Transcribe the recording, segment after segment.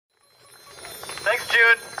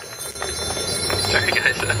June. Sorry,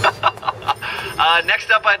 guys. Next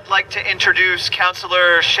up, I'd like to introduce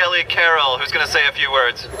Councillor Shelley Carroll, who's going to say a few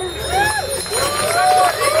words.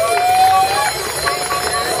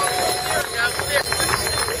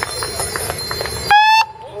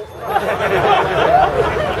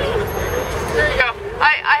 There you go.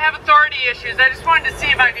 I have authority issues. I just wanted to see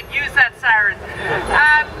if I could use that siren.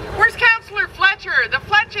 Where's Councillor Fletcher? The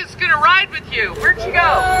Fletch is going to ride with you. Where'd she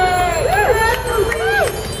go?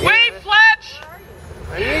 Wave, Fletch!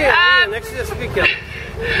 Next to the speaker.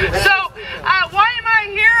 So, why am I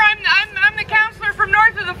here? I'm the councillor from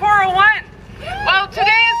north of the 401. Well,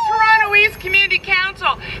 today is Toronto East Community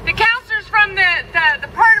Council. The councillors from the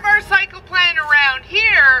part of our cycle plan around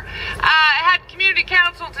here had community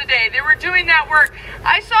council today. They were doing that work.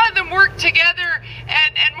 I saw them work together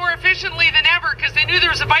and more efficiently than ever because they knew there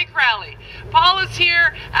was a bike rally. Paul is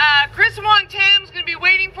here. Chris Wong Tam's going to be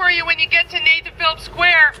waiting for you when you get to Nathan Phillips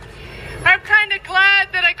Square. I'm kind of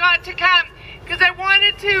glad that I got to come because I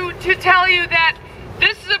wanted to tell you that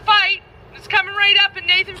this is a fight that's coming right up in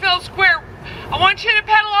Nathan Phillips Square. I want you to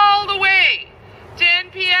pedal all the way to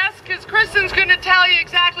NPS because Kristen's going to tell you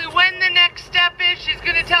exactly when the next step is. She's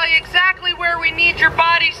going to tell you exactly where we need your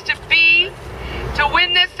bodies to be to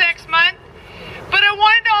win this next month. But I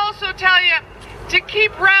wanted to also tell you to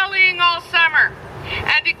keep rallying all summer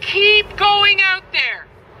and to keep going out there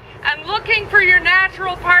and looking for your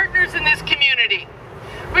natural partners in this community.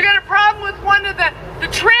 We got a problem with one of the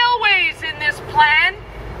trailways in this plan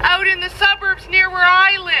out in the suburbs near where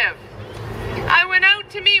I live. I went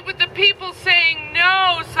out to meet with the people saying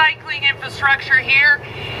no cycling infrastructure here,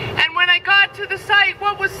 and when I got to the site,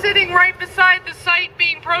 what was sitting right beside the site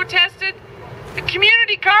being protested? A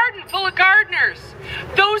community garden full of gardeners.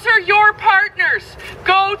 Those are your partners.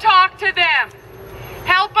 Go talk to them.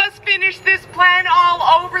 Help us finish this plan all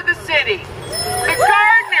over the city. The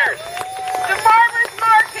gardeners, the farmers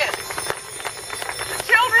markets, the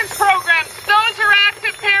children's programs, those are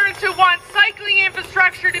active parents who want cycling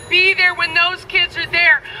infrastructure to be there when those kids are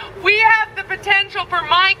there. We have the potential for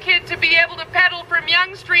my kid to be able to pedal from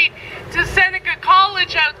Yonge Street to Seneca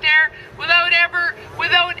College out there without ever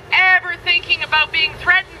thinking about being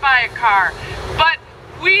threatened by a car. But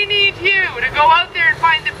we need you to go out there and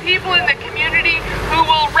find the people in the community who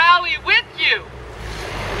will rally with you.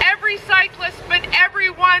 Every cyclist, but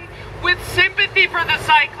everyone with sympathy for the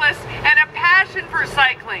cyclists and a passion for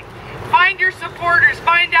cycling. Find your supporters,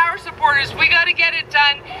 find our supporters. We got to get it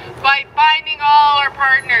done by finding all our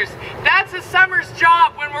partners. That's a summer's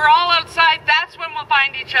job. When we're all outside, that's when we'll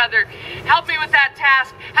find each other. Help me with that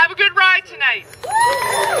task. Have a good ride tonight.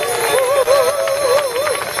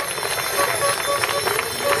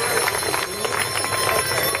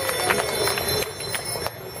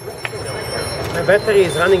 My battery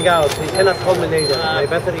is running out, so you cannot call me later. My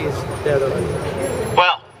battery is dead already.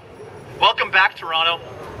 Well, welcome back, Toronto.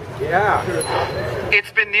 Yeah.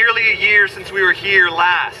 It's been nearly a year since we were here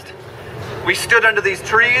last. We stood under these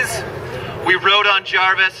trees, we rode on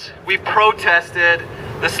Jarvis, we protested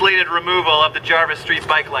the slated removal of the Jarvis Street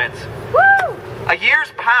bike lanes. Woo! A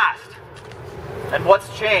year's passed, and what's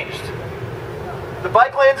changed? The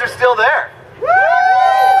bike lanes are still there. Woo! Yeah!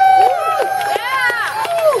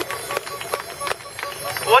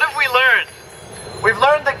 What have we learned? We've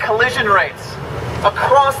learned that collision rates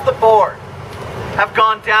across the board have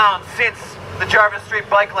gone down since the Jarvis Street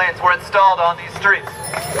bike lanes were installed on these streets.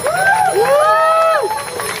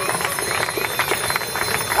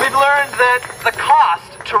 We've learned that the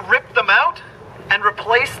cost to rip them out and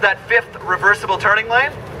replace that fifth reversible turning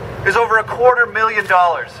lane is over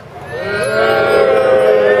 $250,000.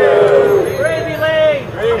 Gravy lane!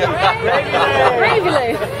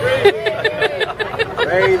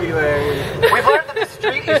 Gravy lane! We've learned that this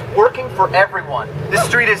street is working for everyone. This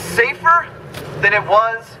street is safer than it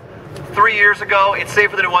was 3 years ago. It's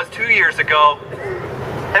safer than it was 2 years ago.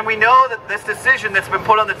 And we know that this decision that's been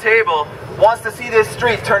put on the table wants to see this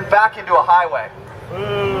street turned back into a highway.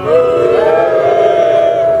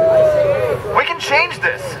 We can change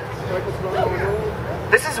this.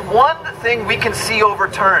 This is one thing we can see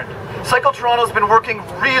overturned. Cycle Toronto's been working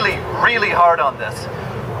really, really hard on this.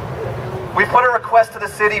 We put a request to the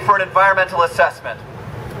city for an environmental assessment.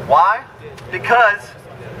 Why? Because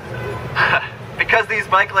these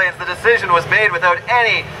bike lanes, the decision was made without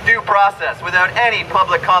any due process, without any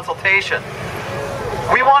public consultation.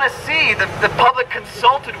 We want to see the public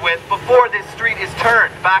consulted with before this street is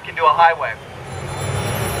turned back into a highway.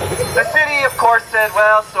 The city, of course, said,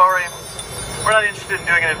 well, sorry, we're not interested in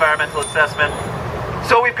doing an environmental assessment.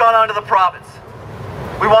 So we've gone on to the province.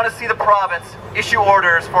 We want to see the province issue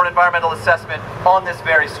orders for an environmental assessment on this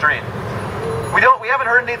very street. We haven't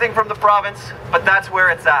heard anything from the province, but that's where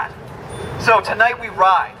it's at. So tonight we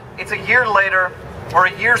ride. It's a year later, we're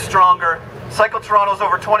a year stronger. Cycle Toronto's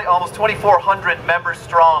over almost 2,400 members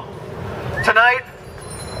strong. Tonight,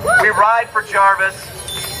 we ride for Jarvis.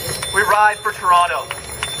 We ride for Toronto.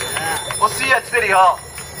 We'll see you at City Hall.